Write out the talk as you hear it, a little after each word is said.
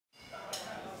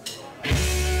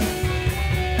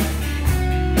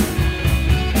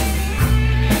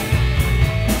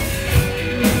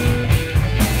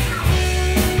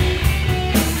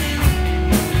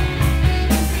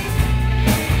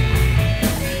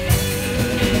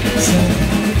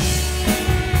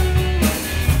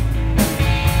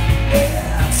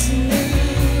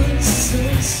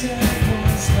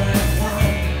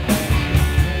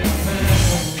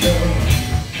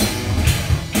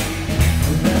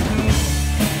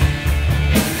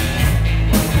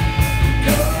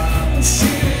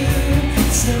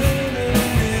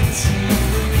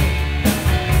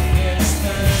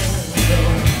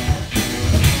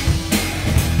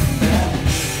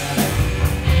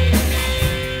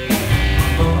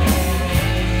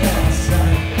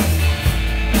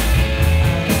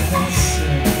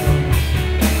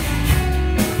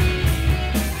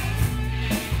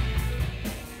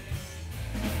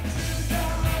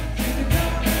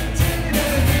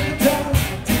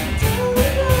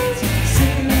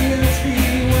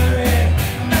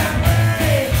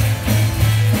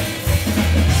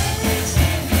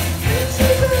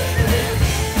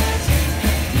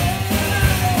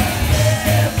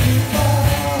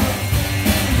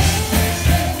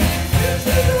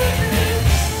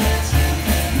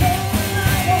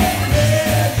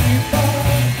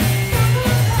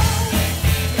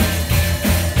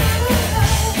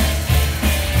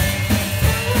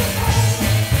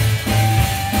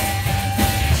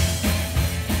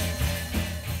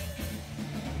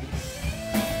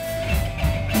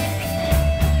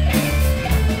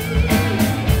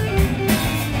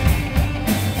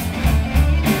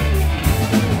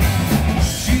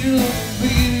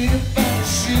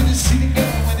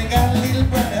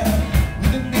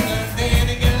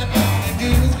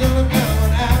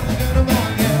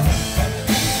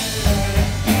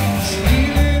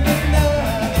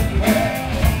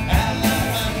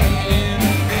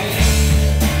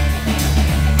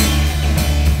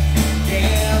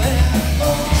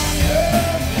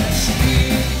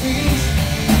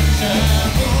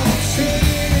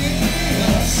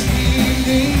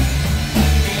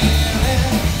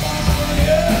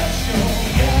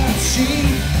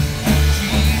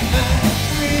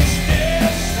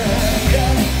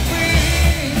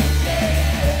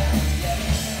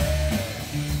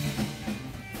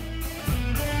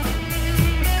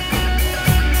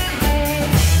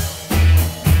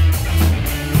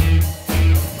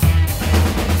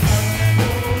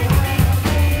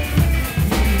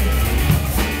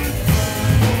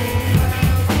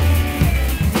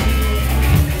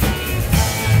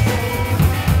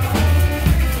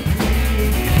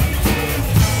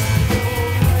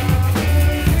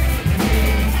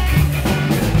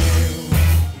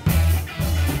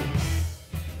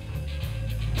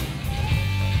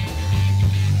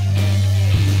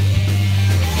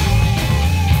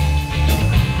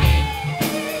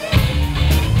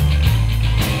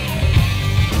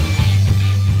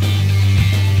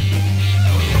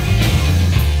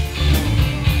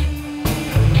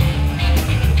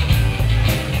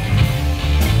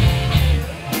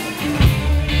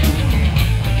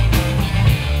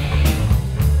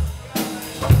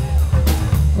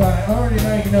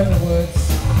In other words,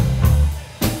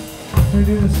 we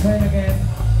do the same again,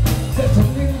 except a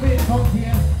little bit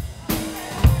funkier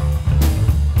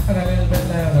and a little bit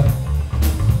louder.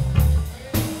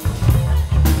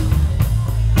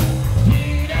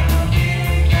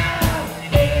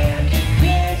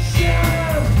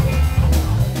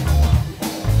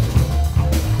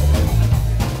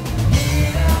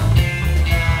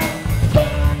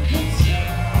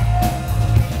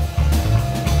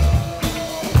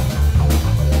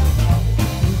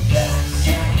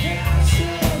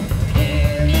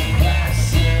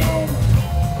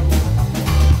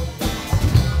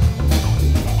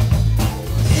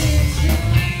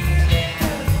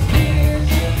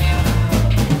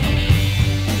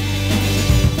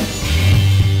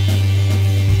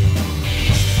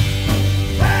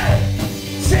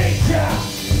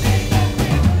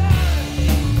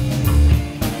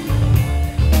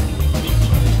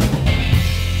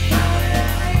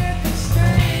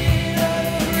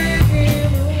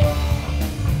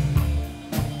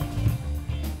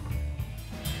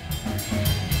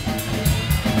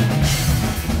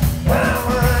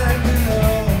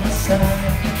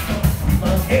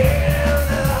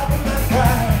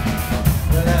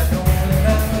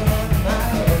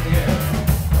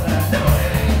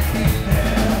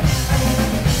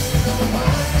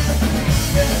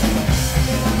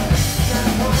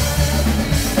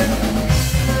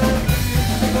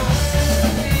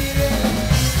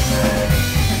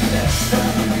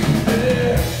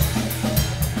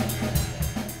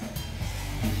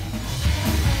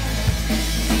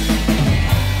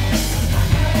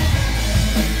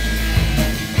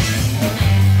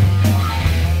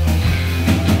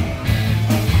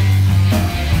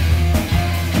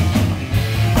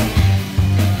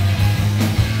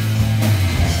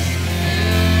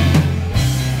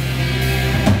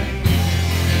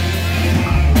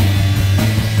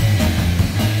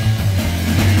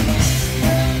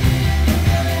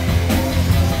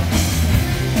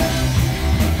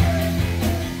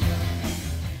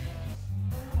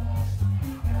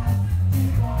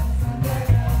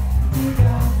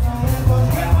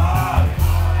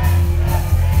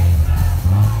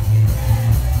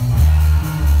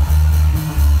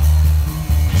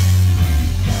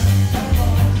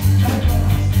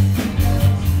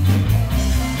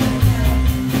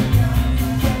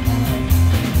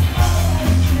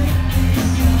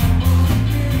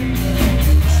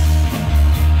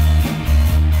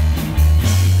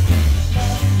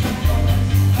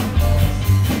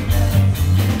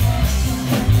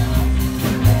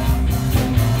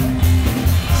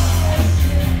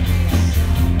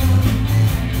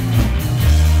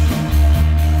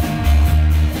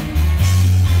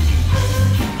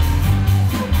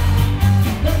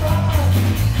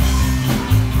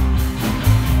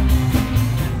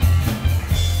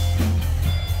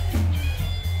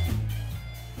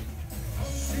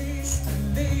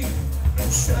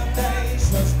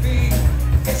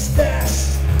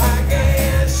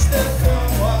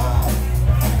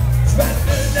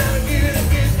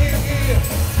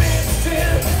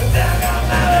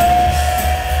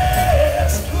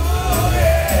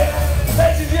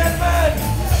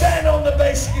 On the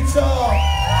bass guitar,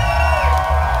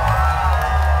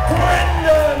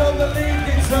 Brendan on the lead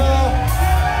guitar,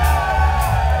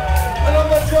 and on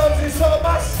the drums it's our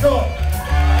mascot,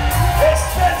 it's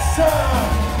Vestry.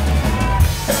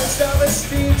 Bounced down the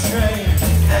steam train,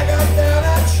 I got down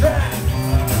that track.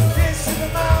 This is the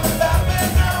moment that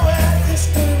went nowhere,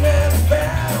 just couldn't run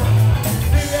bound.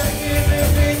 Big ideas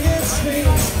and big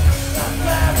streets, like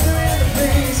laughter in the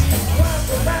breeze. One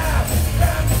for mouth,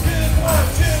 round the good, 1,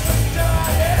 2, for the door,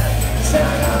 yeah.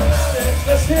 Sound all around it,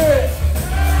 let's hear it.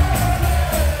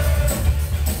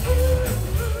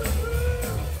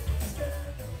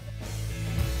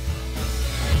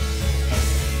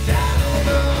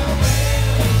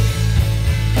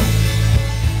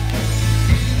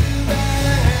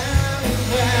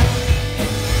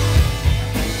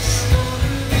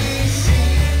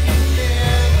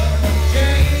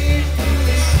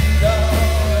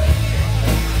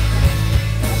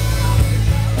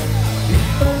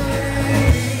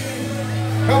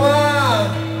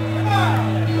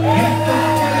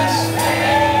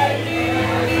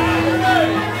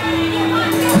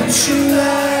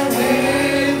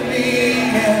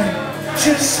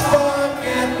 Just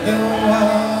forget the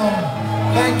wall.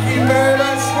 Thank you very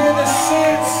much for the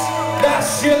SUiTs.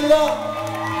 That's your lot.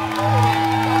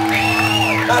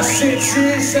 That's it,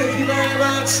 cheers. Thank you very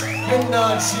much. Good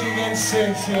night. See you again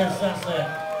soon. Cheers. That's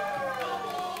it.